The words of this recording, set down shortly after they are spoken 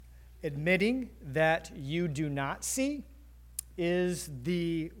Admitting that you do not see is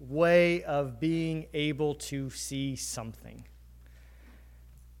the way of being able to see something.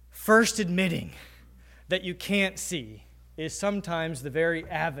 First, admitting that you can't see is sometimes the very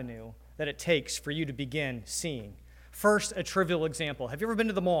avenue that it takes for you to begin seeing. First, a trivial example. Have you ever been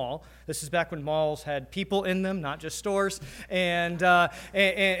to the mall? This is back when malls had people in them, not just stores. And so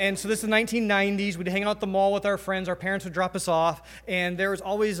this is the 1990s. We'd hang out at the mall with our friends. Our parents would drop us off. And there was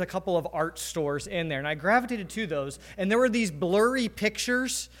always a couple of art stores in there. And I gravitated to those. And there were these blurry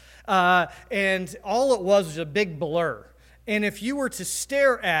pictures. And all it was a big blur. And if you were to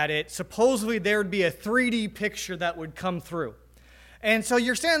stare at it, supposedly there would be a 3D picture that would come through. And so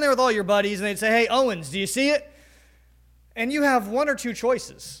you're standing there with all your buddies. And they'd say, "Hey, Owens, do you see it?" And you have one or two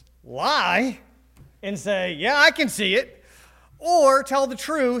choices. Lie and say, "Yeah, I can see it." Or tell the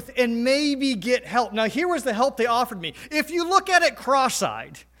truth and maybe get help. Now, here was the help they offered me. If you look at it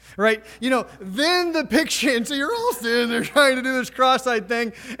cross-eyed, right, then the picture, and so you're all sitting there trying to do this cross-eyed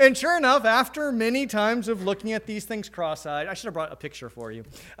thing. And sure enough, after many times of looking at these things cross-eyed, I should have brought a picture for you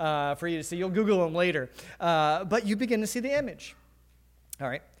to see. You'll Google them later. But you begin to see the image. All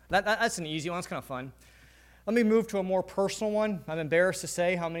right, that's an easy one. It's kind of fun. Let me move to a more personal one. I'm embarrassed to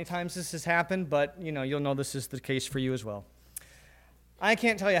say how many times this has happened, but you'll know this is the case for you as well. I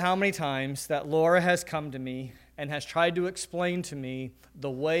can't tell you how many times that Laura has come to me and has tried to explain to me the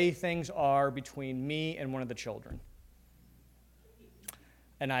way things are between me and one of the children.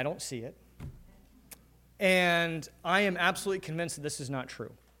 And I don't see it. And I am absolutely convinced that this is not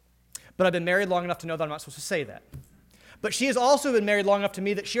true. But I've been married long enough to know that I'm not supposed to say that. But she has also been married long enough to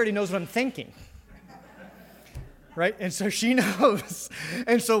me that she already knows what I'm thinking. Right? And so she knows.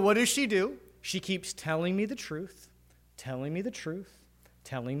 And so what does she do? She keeps telling me the truth, telling me the truth,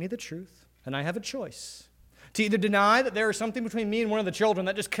 telling me the truth. And I have a choice to either deny that there is something between me and one of the children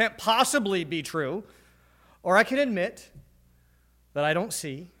that just can't possibly be true, or I can admit that I don't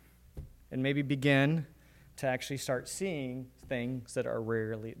see and maybe begin to actually start seeing things that are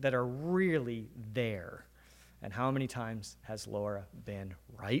really there. And how many times has Laura been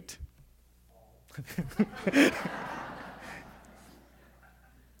right?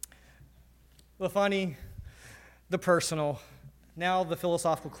 The funny, the personal, now the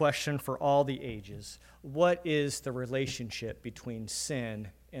philosophical question for all the ages. What is the relationship between sin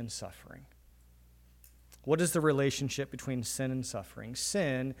and suffering? What is the relationship between sin and suffering?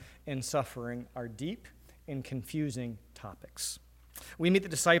 Sin and suffering are deep and confusing topics. We meet the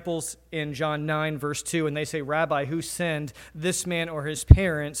disciples in John 9, verse 2, and they say, "Rabbi, who sinned, this man or his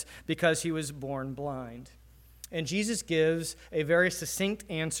parents, because he was born blind?" And Jesus gives a very succinct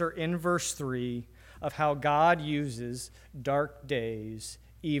answer in verse 3 of how God uses dark days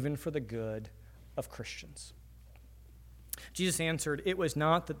even for the good of Christians. Jesus answered, "It was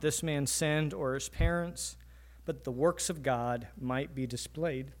not that this man sinned or his parents, but the works of God might be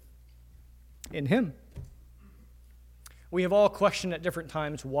displayed in him." We have all questioned at different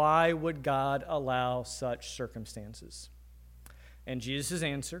times, why would God allow such circumstances? And Jesus'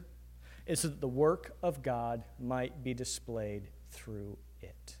 answer is so that the work of God might be displayed through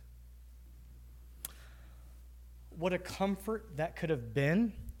it. What a comfort that could have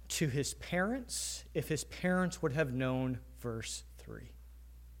been to his parents if his parents would have known verse 3.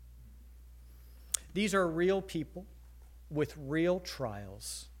 These are real people with real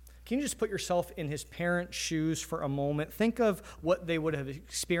trials. Can you just put yourself in his parents' shoes for a moment? Think of what they would have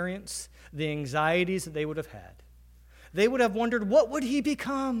experienced, the anxieties that they would have had. They would have wondered, what would he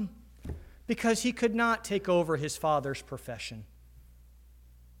become? Because he could not take over his father's profession.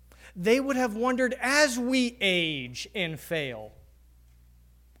 They would have wondered, as we age and fail,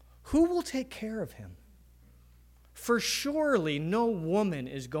 who will take care of him? For surely no woman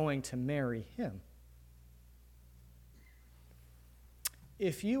is going to marry him.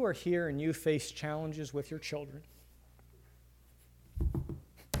 If you are here and you face challenges with your children,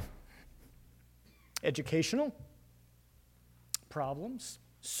 educational problems,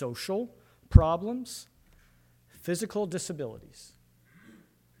 social problems, physical disabilities,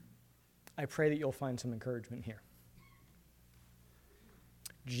 I pray that you'll find some encouragement here.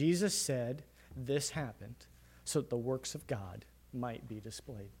 Jesus said this happened so that the works of God might be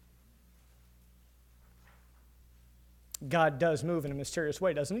displayed. God does move in a mysterious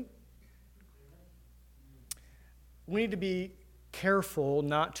way, doesn't he? We need to be careful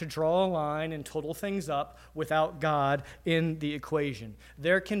not to draw a line and total things up without God in the equation.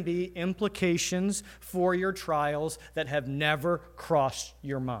 There can be implications for your trials that have never crossed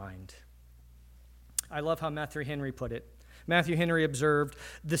your mind. I love how Matthew Henry put it. Matthew Henry observed,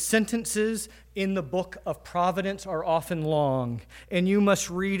 "The sentences in the book of providence are often long, and you must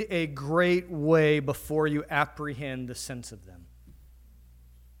read a great way before you apprehend the sense of them."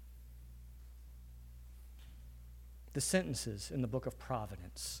 The sentences in the book of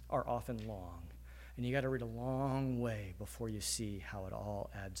providence are often long, and you got to read a long way before you see how it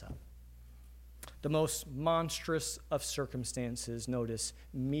all adds up. The most monstrous of circumstances, notice,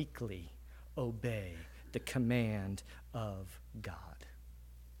 meekly obey the command of God.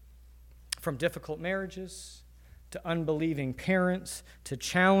 From difficult marriages to unbelieving parents to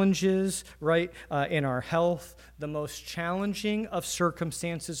challenges, in our health, the most challenging of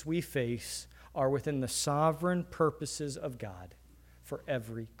circumstances we face are within the sovereign purposes of God for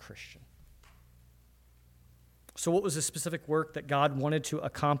every Christian. So what was the specific work that God wanted to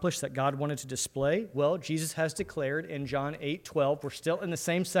accomplish, that God wanted to display? Well, Jesus has declared in John 8:12, we're still in the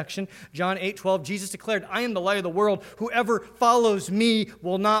same section, John 8:12, Jesus declared, "I am the light of the world. Whoever follows me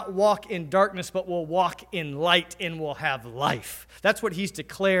will not walk in darkness, but will walk in light and will have life." That's what he's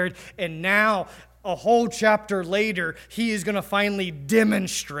declared, and now, a whole chapter later, he is going to finally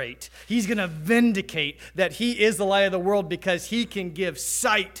demonstrate, he's going to vindicate that he is the light of the world because he can give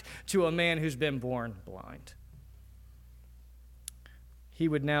sight to a man who's been born blind. He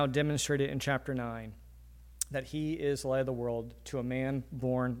would now demonstrate it in chapter 9, that he is the light of the world to a man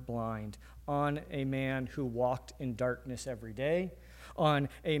born blind, on a man who walked in darkness every day, on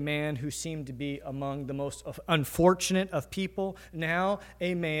a man who seemed to be among the most unfortunate of people. Now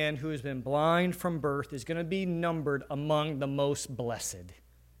a man who has been blind from birth is going to be numbered among the most blessed,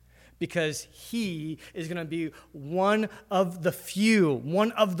 because he is going to be one of the few,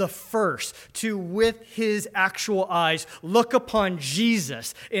 one of the first to, with his actual eyes, look upon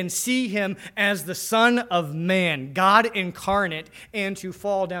Jesus and see him as the Son of Man, God incarnate, and to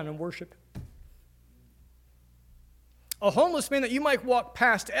fall down and worship him. A homeless man that you might walk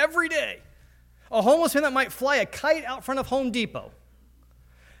past every day, a homeless man that might fly a kite out front of Home Depot.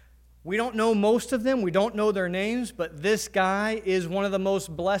 We don't know most of them. We don't know their names, but this guy is one of the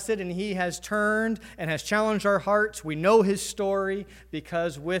most blessed, and he has turned and has challenged our hearts. We know his story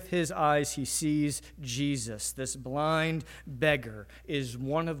because with his eyes he sees Jesus. This blind beggar is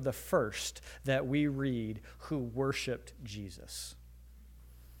one of the first that we read who worshiped Jesus.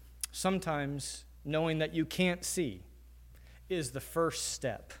 Sometimes knowing that you can't see is the first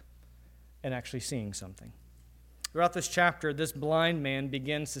step in actually seeing something. Throughout this chapter, this blind man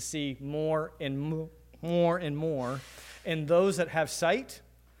begins to see more and more and more. And those that have sight,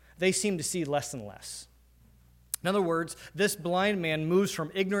 they seem to see less and less. In other words, this blind man moves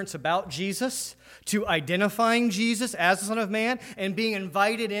from ignorance about Jesus to identifying Jesus as the Son of Man and being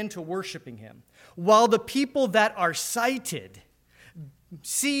invited into worshiping him. While the people that are sighted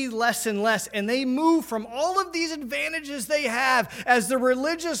see less and less, and they move from all of these advantages they have as the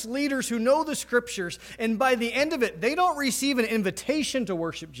religious leaders who know the scriptures, and by the end of it, they don't receive an invitation to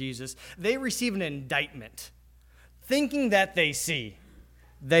worship Jesus, they receive an indictment, thinking that they see.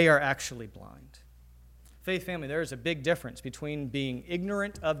 They are actually blind. Faith family, there is a big difference between being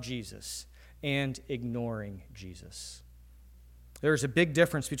ignorant of Jesus and ignoring Jesus. There's a big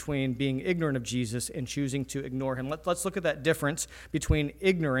difference between being ignorant of Jesus and choosing to ignore him. Let's look at that difference between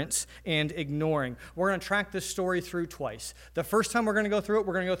ignorance and ignoring. We're going to track this story through twice. The first time we're going to go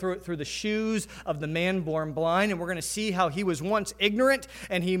through it through the shoes of the man born blind, and we're going to see how he was once ignorant,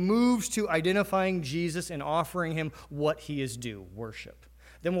 and he moves to identifying Jesus and offering him what he is due, worship.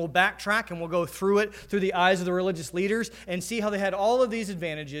 Then we'll backtrack and we'll go through it through the eyes of the religious leaders and see how they had all of these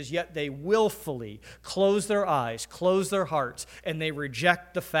advantages, yet they willfully close their eyes, close their hearts, and they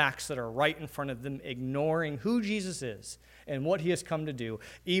reject the facts that are right in front of them, ignoring who Jesus is and what he has come to do,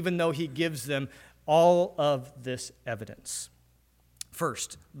 even though he gives them all of this evidence.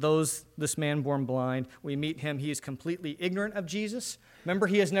 First, this man born blind, we meet him. He is completely ignorant of Jesus. Remember,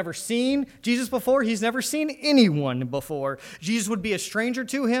 he has never seen Jesus before. He's never seen anyone before. Jesus would be a stranger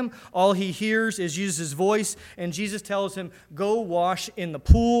to him. All he hears is Jesus' voice, and Jesus tells him, go wash in the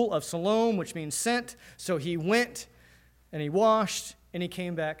pool of Siloam, which means sent. So he went, and he washed, and he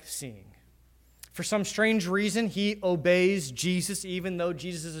came back seeing. For some strange reason, he obeys Jesus, even though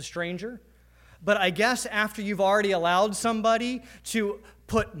Jesus is a stranger. But I guess after you've already allowed somebody to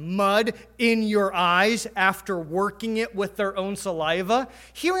put mud in your eyes after working it with their own saliva,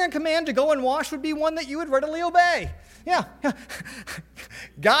 hearing a command to go and wash would be one that you would readily obey. Yeah.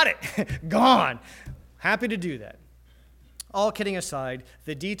 Got it. Gone. Happy to do that. All kidding aside,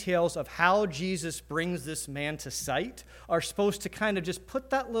 the details of how Jesus brings this man to sight are supposed to kind of just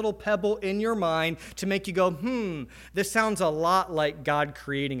put that little pebble in your mind to make you go, this sounds a lot like God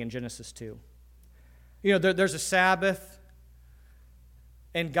creating in Genesis 2. You know, there's a Sabbath,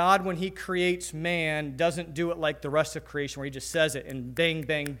 And God, when he creates man, doesn't do it like the rest of creation where he just says it and bang,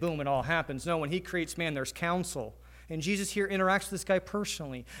 bang, boom, it all happens. No, when he creates man, there's counsel. And Jesus here interacts with this guy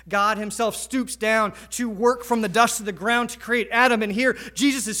personally. God himself stoops down to work from the dust of the ground to create Adam. And here,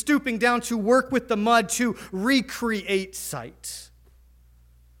 Jesus is stooping down to work with the mud to recreate sight.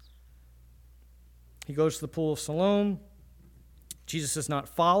 He goes to the pool of Siloam. Jesus does not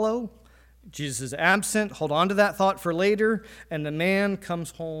follow. Jesus is absent. Hold on to that thought for later. And the man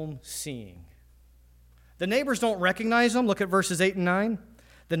comes home seeing. The neighbors don't recognize him. Look at verses 8 and 9.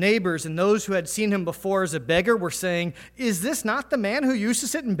 The neighbors and those who had seen him before as a beggar were saying, "Is this not the man who used to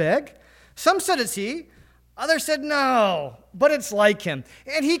sit and beg?" Some said it's he. Others said, "No, but it's like him."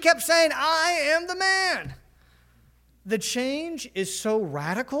 And he kept saying, "I am the man." The change is so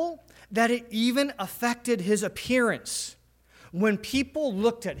radical that it even affected his appearance. When people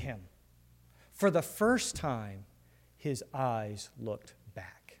looked at him, for the first time, his eyes looked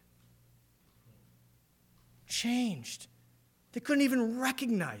back. Changed. They couldn't even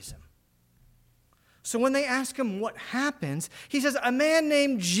recognize him. So when they ask him what happens, he says, "A man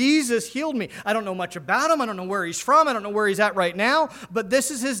named Jesus healed me. I don't know much about him. I don't know where he's from. I don't know where he's at right now. But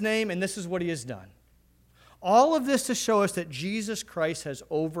this is his name and this is what he has done." All of this to show us that Jesus Christ has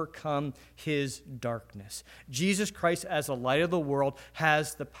overcome his darkness. Jesus Christ, as the light of the world,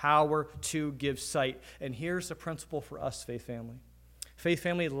 has the power to give sight. And here's the principle for us, Faith Family. Faith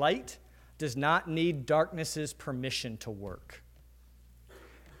Family, light does not need darkness's permission to work.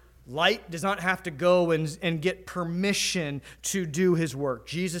 Light does not have to go and get permission to do his work.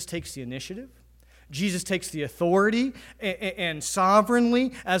 Jesus takes the initiative. Jesus takes the authority and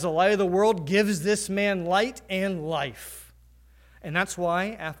sovereignly, as a light of the world, gives this man light and life. And that's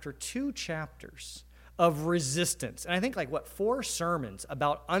why after 2 chapters of resistance, and I think 4 sermons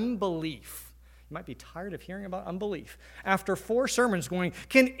about unbelief, you might be tired of hearing about unbelief. After 4 sermons going,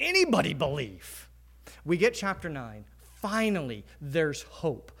 can anybody believe? We get chapter 9. Finally, there's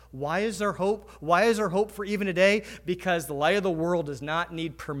hope. Why is there hope? Why is there hope for even today? Because the light of the world does not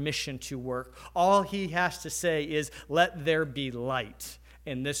need permission to work. All he has to say is, "Let there be light,"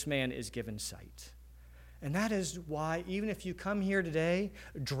 and this man is given sight. And that is why, even if you come here today,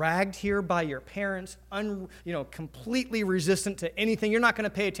 dragged here by your parents, completely resistant to anything, you're not going to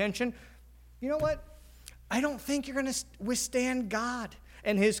pay attention. You know what? I don't think you're going to withstand God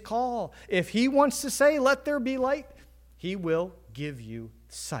and his call. If he wants to say, "Let there be light," he will give you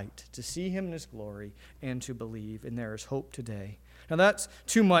sight to see him in his glory and to believe. And there is hope today. Now that's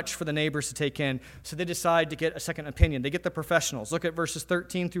too much for the neighbors to take in, so they decide to get a second opinion. They get the professionals. Look at verses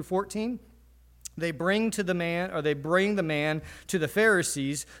 13 through 14. They bring the man to the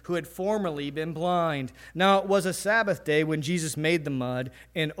Pharisees who had formerly been blind. Now it was a Sabbath day when Jesus made the mud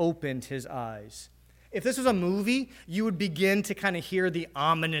and opened his eyes. If this was a movie, you would begin to kind of hear the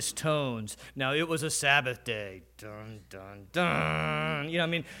ominous tones. Now, it was a Sabbath day. Dun, dun,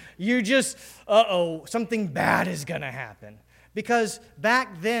 dun. You just, something bad is going to happen. Because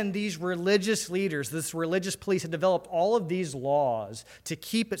back then, these religious leaders, this religious police had developed all of these laws to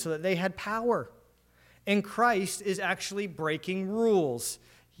keep it so that they had power. And Christ is actually breaking rules.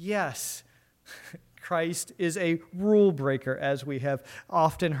 Yes, Christ is a rule breaker, as we have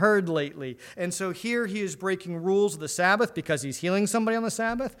often heard lately. And so here he is breaking rules of the Sabbath because he's healing somebody on the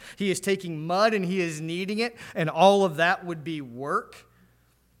Sabbath. He is taking mud and he is kneading it, and all of that would be work.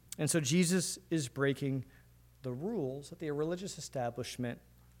 And so Jesus is breaking the rules that the religious establishment,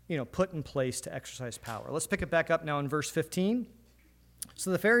 put in place to exercise power. Let's pick it back up now in verse 15.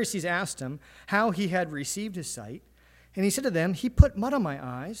 So the Pharisees asked him how he had received his sight. And he said to them, "He put mud on my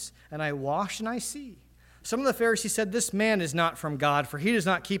eyes, and I washed, and I see." Some of the Pharisees said, "This man is not from God, for he does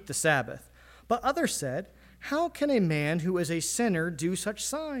not keep the Sabbath." But others said, "How can a man who is a sinner do such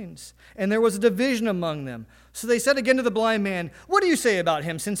signs?" And there was a division among them. So they said again to the blind man, "What do you say about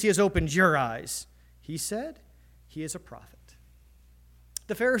him, since he has opened your eyes?" He said, "He is a prophet."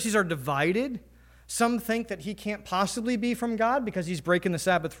 The Pharisees are divided. Some think that he can't possibly be from God because he's breaking the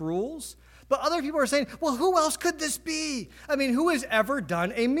Sabbath rules. But other people are saying, well, who else could this be? Who has ever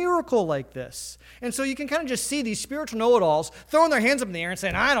done a miracle like this? And so you can kind of just see these spiritual know-it-alls throwing their hands up in the air and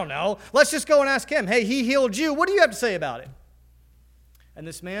saying, "I don't know. Let's just go and ask him. Hey, he healed you. What do you have to say about it?" And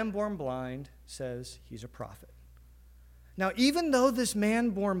this man born blind says he's a prophet. Now, even though this man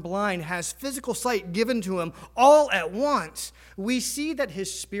born blind has physical sight given to him all at once, we see that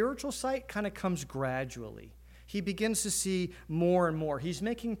his spiritual sight kind of comes gradually. He begins to see more and more. He's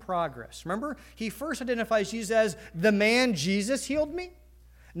making progress. Remember, he first identifies Jesus as the man Jesus healed me.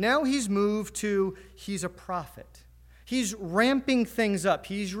 Now he's moved to he's a prophet. He's ramping things up.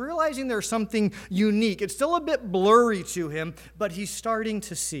 He's realizing there's something unique. It's still a bit blurry to him, but he's starting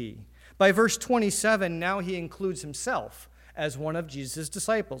to see. By verse 27, now he includes himself as one of Jesus'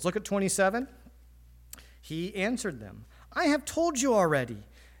 disciples. Look at 27. He answered them, I have told you already,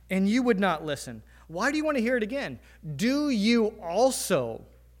 and you would not listen. Why do you want to hear it again? Do you also,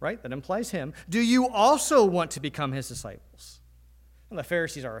 right? That implies him. Do you also want to become his disciples? And the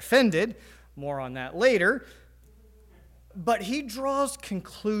Pharisees are offended. More on that later. But he draws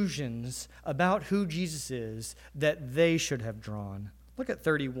conclusions about who Jesus is that they should have drawn. Look at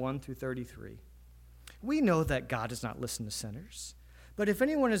 31 through 33. We know that God does not listen to sinners. But if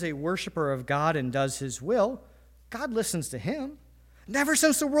anyone is a worshiper of God and does his will, God listens to him. Never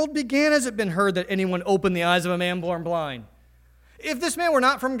since the world began has it been heard that anyone opened the eyes of a man born blind. If this man were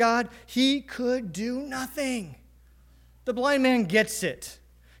not from God, he could do nothing. The blind man gets it.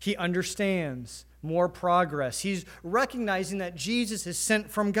 He understands. More progress. He's recognizing that Jesus is sent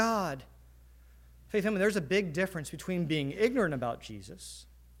from God. Faith family, there's a big difference between being ignorant about Jesus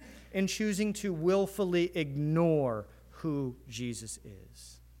and choosing to willfully ignore who Jesus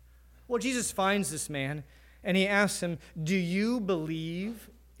is. Well, Jesus finds this man and he asks him, do you believe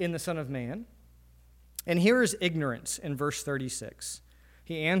in the Son of Man? And here is ignorance in verse 36.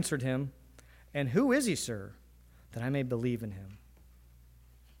 He answered him, and who is he, sir, that I may believe in him?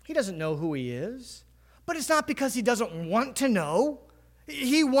 He doesn't know who he is, but it's not because he doesn't want to know.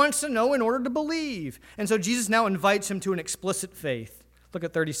 He wants to know in order to believe. And so Jesus now invites him to an explicit faith. Look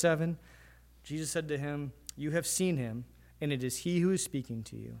at 37. Jesus said to him, you have seen him, and it is he who is speaking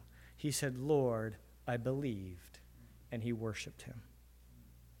to you. He said, Lord, I believed, and he worshiped him.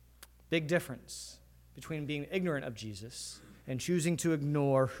 Big difference between being ignorant of Jesus and choosing to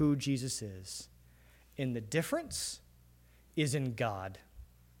ignore who Jesus is. And the difference is in God,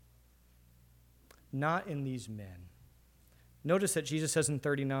 not in these men. Notice that Jesus says in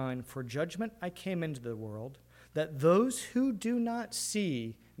 39, for judgment I came into the world, that those who do not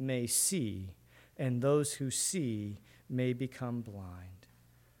see may see, and those who see may become blind.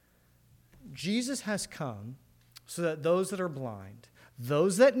 Jesus has come so that those that are blind,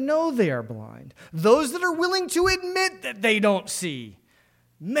 those that know they are blind, those that are willing to admit that they don't see,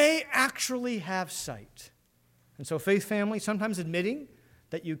 may actually have sight. And so, faith family, sometimes admitting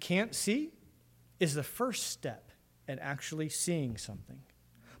that you can't see is the first step in actually seeing something.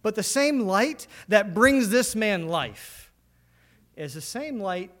 But the same light that brings this man life is the same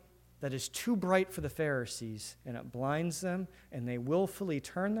light that is too bright for the Pharisees, and it blinds them, and they willfully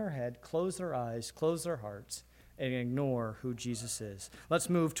turn their head, close their eyes, close their hearts, and ignore who Jesus is. Let's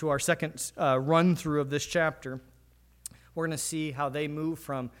move to our second run-through of this chapter. We're going to see how they move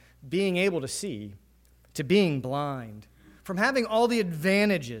from being able to see to being blind, from having all the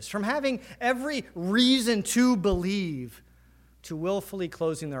advantages, from having every reason to believe, to willfully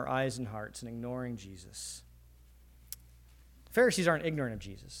closing their eyes and hearts and ignoring Jesus. The Pharisees aren't ignorant of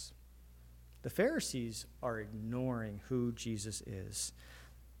Jesus. The Pharisees are ignoring who Jesus is.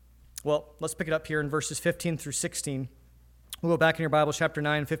 Well, let's pick it up here in verses 15 through 16. We'll go back in your Bible, chapter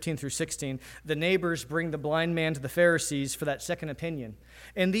 9, 15 through 16. The neighbors bring the blind man to the Pharisees for that second opinion.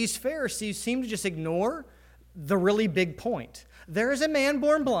 And these Pharisees seem to just ignore the really big point. There is a man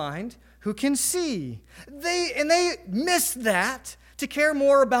born blind who can see. They miss that to care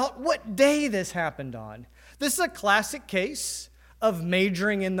more about what day this happened on. This is a classic case of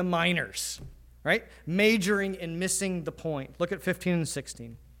majoring in the minors, right? Majoring in missing the point. Look at 15 and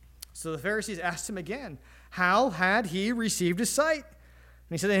 16. So the Pharisees asked him again, how had he received his sight?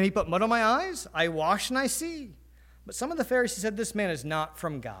 And he said, and he put mud on my eyes, I wash and I see. But some of the Pharisees said, this man is not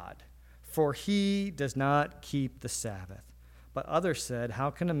from God, for he does not keep the Sabbath. But others said,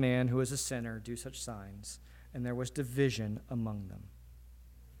 how can a man who is a sinner do such signs? And there was division among them.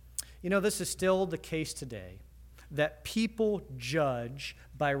 You know, this is still the case today, that people judge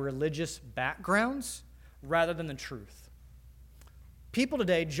by religious backgrounds rather than the truth. People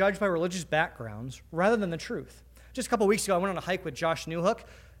today judge by religious backgrounds rather than the truth. Just a couple weeks ago, I went on a hike with Josh Newhook.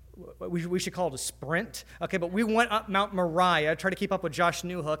 We should call it a sprint. Okay, but we went up Mount Moriah. Try to keep up with Josh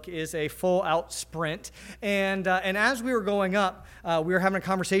Newhook is a full-out sprint. And as we were going up, we were having a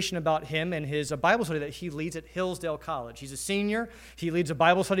conversation about him and his Bible study that he leads at Hillsdale College. He's a senior. He leads a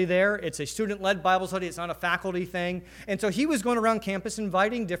Bible study there. It's a student-led Bible study. It's not a faculty thing. And so he was going around campus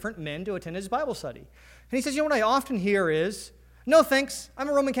inviting different men to attend his Bible study. And he says, you know what I often hear is, no thanks, I'm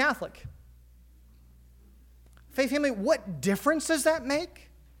a Roman Catholic. Faith family, what difference does that make?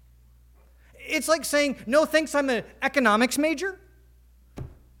 It's like saying, no thanks, I'm an economics major.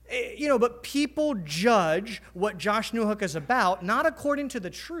 You know, but people judge what Josh Newhook is about, not according to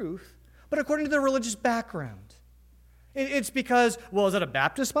the truth, but according to their religious background. It's because, well, is that a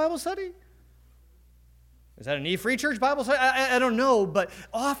Baptist Bible study? Is that an E-Free Church Bible study? I don't know, but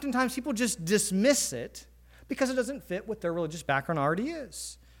oftentimes people just dismiss it because it doesn't fit what their religious background already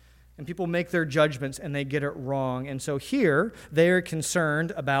is. And people make their judgments and they get it wrong. And so here, they are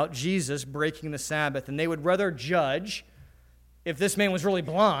concerned about Jesus breaking the Sabbath, and they would rather judge if this man was really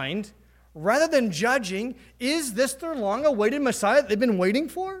blind, rather than judging, is this their long-awaited Messiah that they've been waiting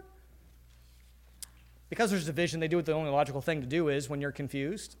for? Because there's division, they do what the only logical thing to do is, when you're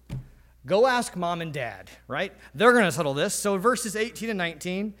confused, go ask mom and dad, right? They're going to settle this. So verses 18 and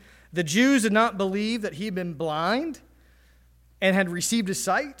 19, the Jews did not believe that he had been blind and had received his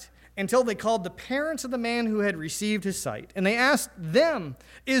sight until they called the parents of the man who had received his sight. And they asked them,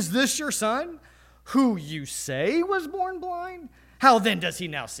 is this your son, who you say was born blind? How then does he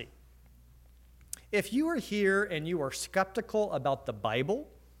now see? If you are here and you are skeptical about the Bible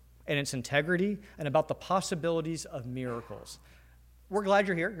and its integrity and about the possibilities of miracles, we're glad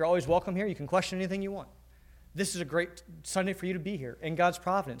you're here. You're always welcome here. You can question anything you want. This is a great Sunday for you to be here in God's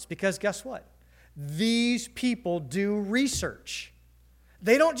providence, because guess what? These people do research.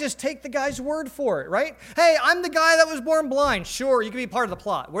 They don't just take the guy's word for it, right? Hey, I'm the guy that was born blind. Sure, you can be part of the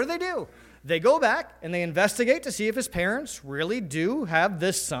plot. What do? They go back and they investigate to see if his parents really do have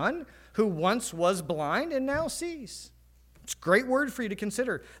this son who once was blind and now sees. It's a great word for you to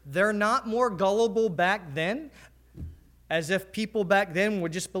consider. They're not more gullible back then, as if people back then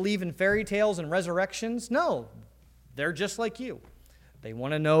would just believe in fairy tales and resurrections. No, they're just like you. They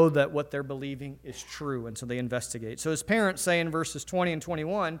want to know that what they're believing is true, and so they investigate. So his parents say in verses 20 and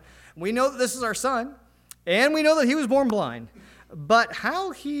 21, we know that this is our son, and we know that he was born blind. But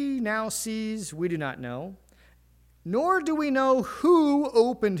how he now sees, we do not know, nor do we know who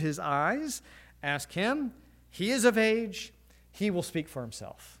opened his eyes. Ask him. He is of age. He will speak for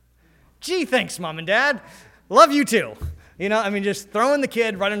himself. Gee, thanks, Mom and Dad. Love you too. Just throwing the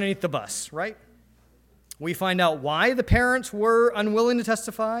kid right underneath the bus, right? We find out why the parents were unwilling to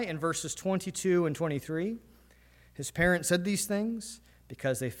testify in verses 22 and 23. His parents said these things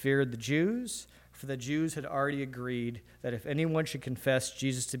because they feared the Jews, for the Jews had already agreed that if anyone should confess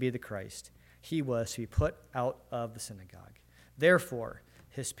Jesus to be the Christ, he was to be put out of the synagogue. Therefore,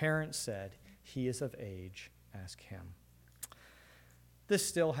 his parents said, he is of age, ask him. This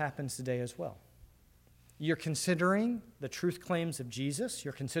still happens today as well. You're considering the truth claims of Jesus.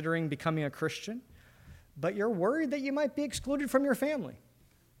 You're considering becoming a Christian, but you're worried that you might be excluded from your family.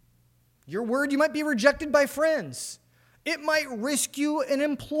 You're worried you might be rejected by friends. It might risk you an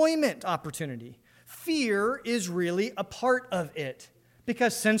employment opportunity. Fear is really a part of it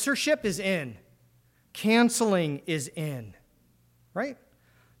because censorship is in. Canceling is in, right?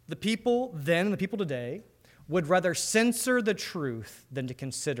 The people then, the people today, would rather censor the truth than to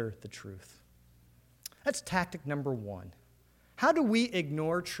consider the truth. That's tactic number one. How do we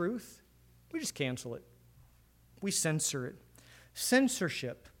ignore truth? We just cancel it. We censor it.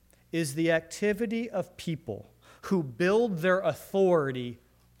 Censorship is the activity of people who build their authority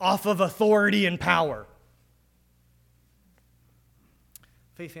off of authority and power.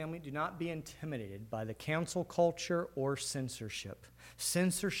 Faith family, do not be intimidated by the cancel culture or censorship.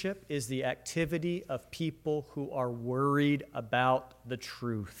 Censorship is the activity of people who are worried about the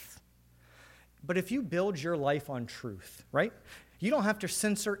truth. But if you build your life on truth, right, you don't have to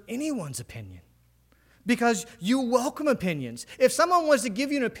censor anyone's opinion because you welcome opinions. If someone was to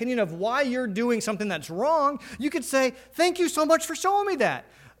give you an opinion of why you're doing something that's wrong, you could say, thank you so much for showing me that.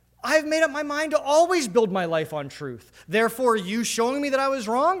 I've made up my mind to always build my life on truth. Therefore, you showing me that I was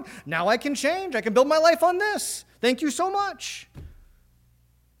wrong, now I can change. I can build my life on this. Thank you so much.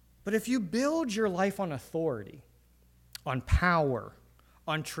 But if you build your life on authority, on power,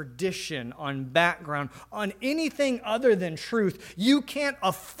 on tradition, on background, on anything other than truth, you can't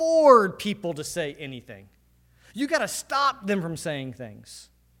afford people to say anything. You got to stop them from saying things.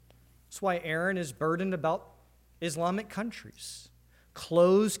 That's why Aaron is burdened about Islamic countries.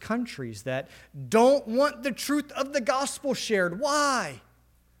 Closed countries that don't want the truth of the gospel shared. Why?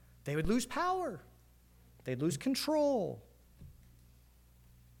 They would lose power. They'd lose control.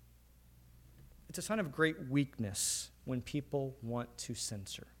 It's a sign of great weakness when people want to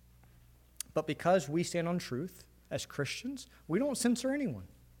censor. But because we stand on truth as Christians, we don't censor anyone.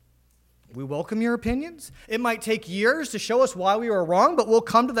 We welcome your opinions. It might take years to show us why we were wrong, but we'll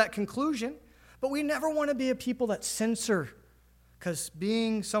come to that conclusion. But we never want to be a people that censor, because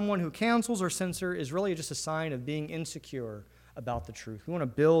being someone who cancels or censor is really just a sign of being insecure about the truth. We want to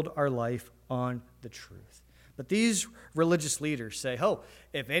build our life on the truth. But these religious leaders say,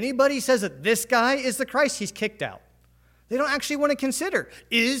 if anybody says that this guy is the Christ, he's kicked out. They don't actually want to consider,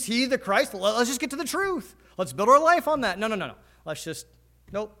 is he the Christ? Let's just get to the truth. Let's build our life on that. No.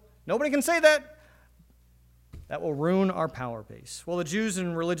 Nope. Nobody can say that. That will ruin our power base. Well, the Jews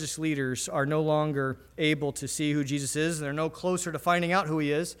and religious leaders are no longer able to see who Jesus is. They're no closer to finding out who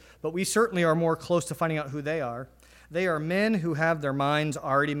he is, but we certainly are more close to finding out who they are. They are men who have their minds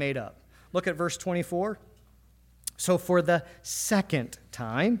already made up. Look at verse 24. So for the second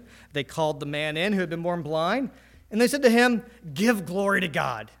time, they called the man in who had been born blind, and they said to him, "Give glory to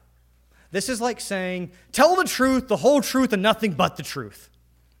God." This is like saying, tell the truth, the whole truth, and nothing but the truth.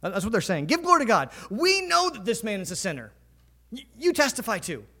 That's what they're saying. Give glory to God. We know that this man is a sinner. You testify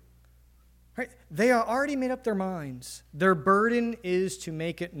too. Right? They are already made up their minds. Their burden is to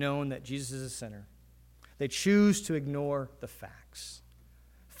make it known that Jesus is a sinner. They choose to ignore the facts.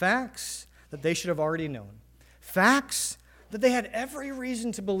 Facts that they should have already known. Facts that they had every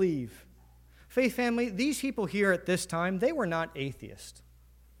reason to believe. Faith family, these people here at this time, they were not atheists.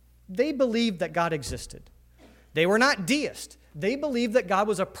 They believed that God existed. They were not deists. They believed that God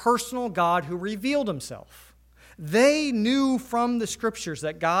was a personal God who revealed himself. They knew from the scriptures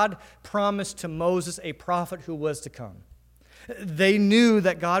that God promised to Moses a prophet who was to come. They knew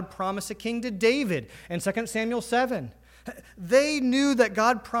that God promised a king to David in 2 Samuel 7. They knew that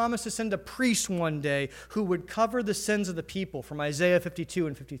God promised to send a priest one day who would cover the sins of the people from Isaiah 52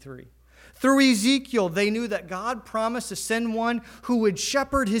 and 53. Through Ezekiel, they knew that God promised to send one who would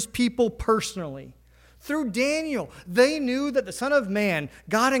shepherd his people personally. Through Daniel, they knew that the Son of Man,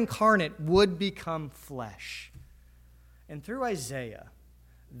 God incarnate, would become flesh. And through Isaiah,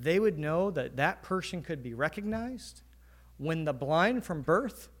 they would know that that person could be recognized when the blind from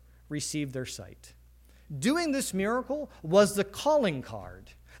birth received their sight. Doing this miracle was the calling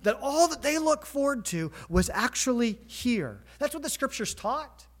card, that all that they looked forward to was actually here. That's what the scriptures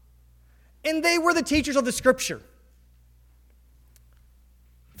taught. And they were the teachers of the scripture.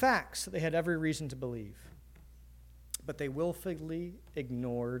 Facts that they had every reason to believe. But they willfully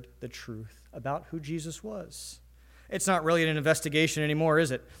ignored the truth about who Jesus was. It's not really an investigation anymore,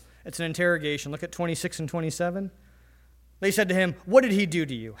 is it? It's an interrogation. Look at 26 and 27. They said to him, "What did he do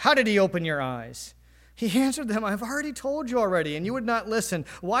to you? How did he open your eyes?" He answered them, "I've already told you already, and you would not listen.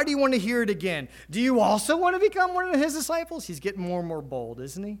 Why do you want to hear it again? Do you also want to become one of his disciples?" He's getting more and more bold,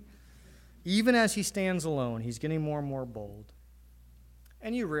 isn't he? Even as he stands alone, he's getting more and more bold.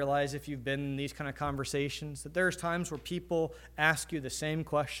 And you realize if you've been in these kind of conversations that there's times where people ask you the same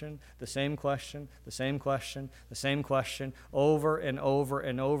question, the same question, the same question, the same question over and over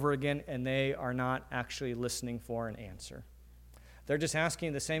and over again, and they are not actually listening for an answer. They're just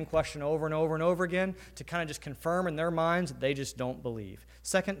asking the same question over and over and over again to kind of just confirm in their minds that they just don't believe.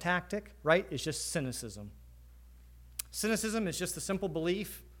 Second tactic, right, is just cynicism. Cynicism is just the simple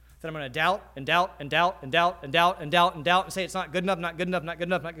belief that I'm going to doubt and doubt and doubt and doubt and doubt and doubt and doubt and say it's not good enough, not good enough, not good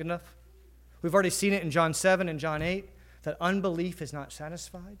enough, not good enough. We've already seen it in John 7 and John 8 that unbelief is not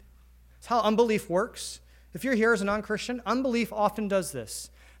satisfied. It's how unbelief works. If you're here as a non-Christian, unbelief often does this.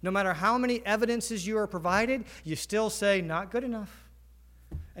 No matter how many evidences you are provided, you still say, not good enough.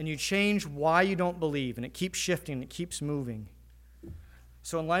 And you change why you don't believe, and it keeps shifting, it keeps moving.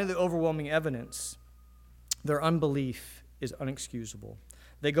 So in light of the overwhelming evidence, their unbelief is unexcusable.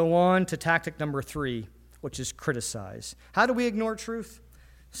 They go on to tactic number 3, which is criticize. How do we ignore truth?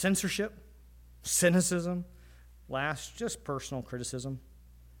 Censorship, cynicism, last, just personal criticism.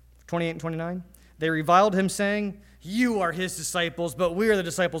 28 and 29. They reviled him, saying, "You are his disciples, but we are the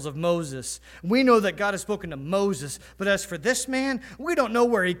disciples of Moses. We know that God has spoken to Moses, but as for this man, we don't know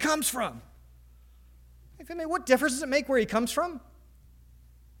where he comes from." What difference does it make where he comes from?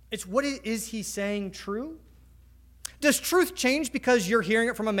 It's what is he saying true? Does truth change because you're hearing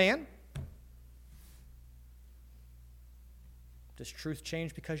it from a man? Does truth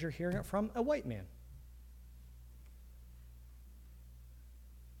change because you're hearing it from a white man?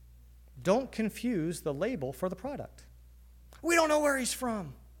 Don't confuse the label for the product. We don't know where he's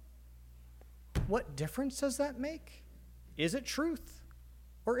from. What difference does that make? Is it truth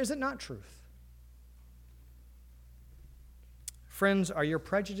or is it not truth? Friends, are your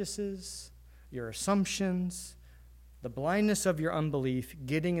prejudices, your assumptions, the blindness of your unbelief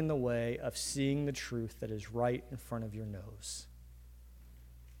getting in the way of seeing the truth that is right in front of your nose?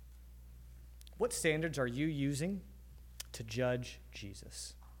 What standards are you using to judge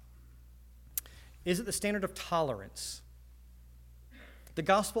Jesus? Is it the standard of tolerance? The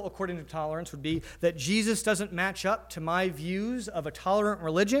gospel according to tolerance would be that Jesus doesn't match up to my views of a tolerant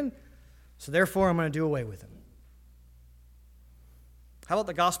religion, so therefore I'm going to do away with him. How about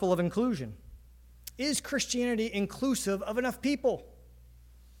the gospel of inclusion? Is Christianity inclusive of enough people?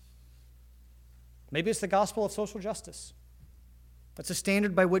 Maybe it's the gospel of social justice. That's a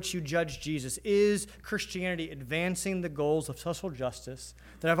standard by which you judge Jesus. Is Christianity advancing the goals of social justice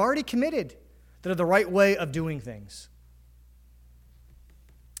that I've already committed, that are the right way of doing things?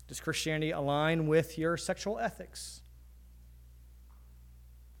 Does Christianity align with your sexual ethics?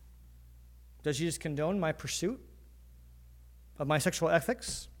 Does Jesus condone my pursuit of my sexual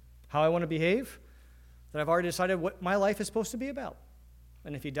ethics, how I want to behave, that I've already decided what my life is supposed to be about?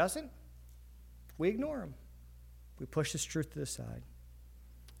 And if he doesn't, we ignore him. We push this truth to the side.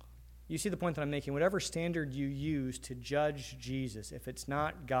 You see the point that I'm making. Whatever standard you use to judge Jesus, if it's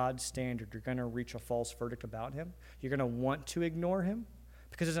not God's standard, you're going to reach a false verdict about him. You're going to want to ignore him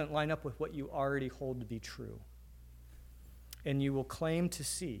because it doesn't line up with what you already hold to be true. And you will claim to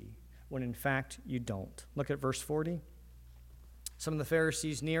see when in fact you don't. Look at verse 40. Some of the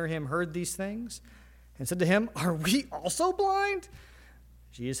Pharisees near him heard these things and said to him, "Are we also blind?"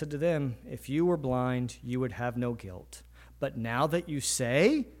 Jesus said to them, "If you were blind, you would have no guilt. But now that you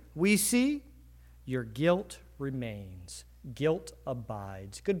say, 'We see,' your guilt remains." Guilt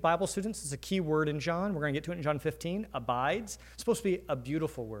abides. Good Bible students, it's a key word in John. We're going to get to it in John 15. Abides. It's supposed to be a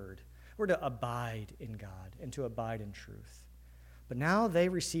beautiful word. We're to abide in God and to abide in truth. But now they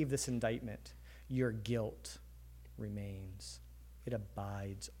receive this indictment. Your guilt remains. It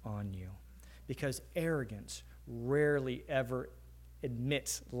abides on you. Because arrogance rarely ever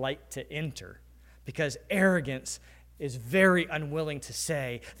admits light to enter, because arrogance is very unwilling to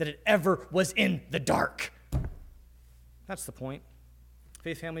say that it ever was in the dark. That's the point.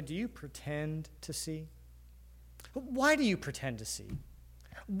 Faith family, do you pretend to see? Why do you pretend to see?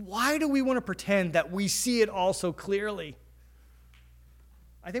 Why do we want to pretend that we see it all so clearly?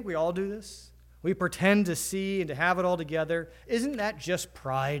 I think we all do this. We pretend to see and to have it all together. Isn't that just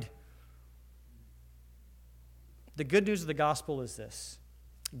pride? The good news of the gospel is this: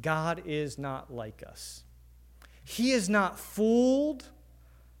 God is not like us. He is not fooled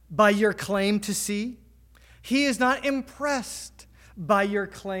by your claim to see. He is not impressed by your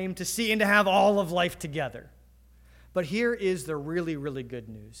claim to see and to have all of life together. But here is the really, really good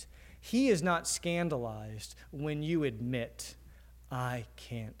news. He is not scandalized when you admit, "I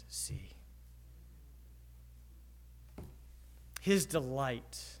can't see." His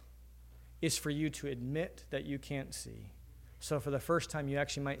delight is for you to admit that you can't see. So for the first time, you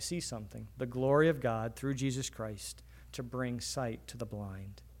actually might see something, the glory of God through Jesus Christ to bring sight to the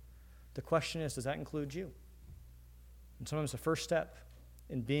blind. The question is, does that include you? And sometimes the first step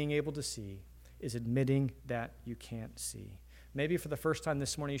in being able to see is admitting that you can't see. Maybe for the first time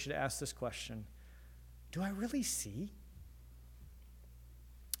this morning, you should ask this question: do I really see?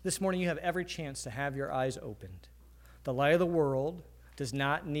 This morning, you have every chance to have your eyes opened. The light of the world does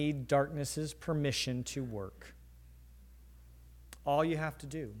not need darkness's permission to work. All you have to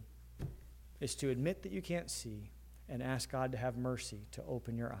do is to admit that you can't see and ask God to have mercy to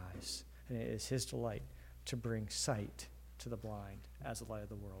open your eyes. And it is his delight to bring sight to the blind as the light of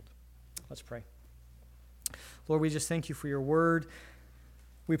the world. Let's pray. Lord, we just thank you for your word.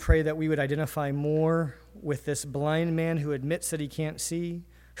 We pray that we would identify more with this blind man who admits that he can't see,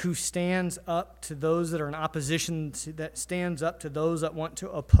 who stands up to those that are in opposition, that stands up to those that want to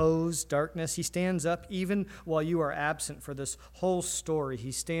oppose darkness. He stands up even while you are absent for this whole story.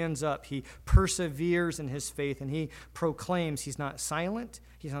 He stands up, he perseveres in his faith, and he proclaims he's not silent,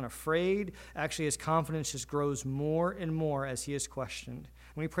 he's not afraid. Actually, his confidence just grows more and more as he is questioned.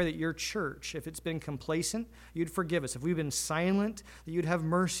 And we pray that your church, if it's been complacent, you'd forgive us. If we've been silent, that you'd have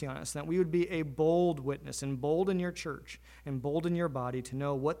mercy on us, that we would be a bold witness and bold in your church and bold in your body to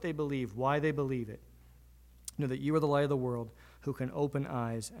know what they believe, why they believe it. Know that you are the light of the world who can open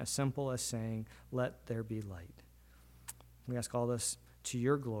eyes as simple as saying, "Let there be light." We ask all this to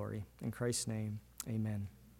your glory. In Christ's name, amen.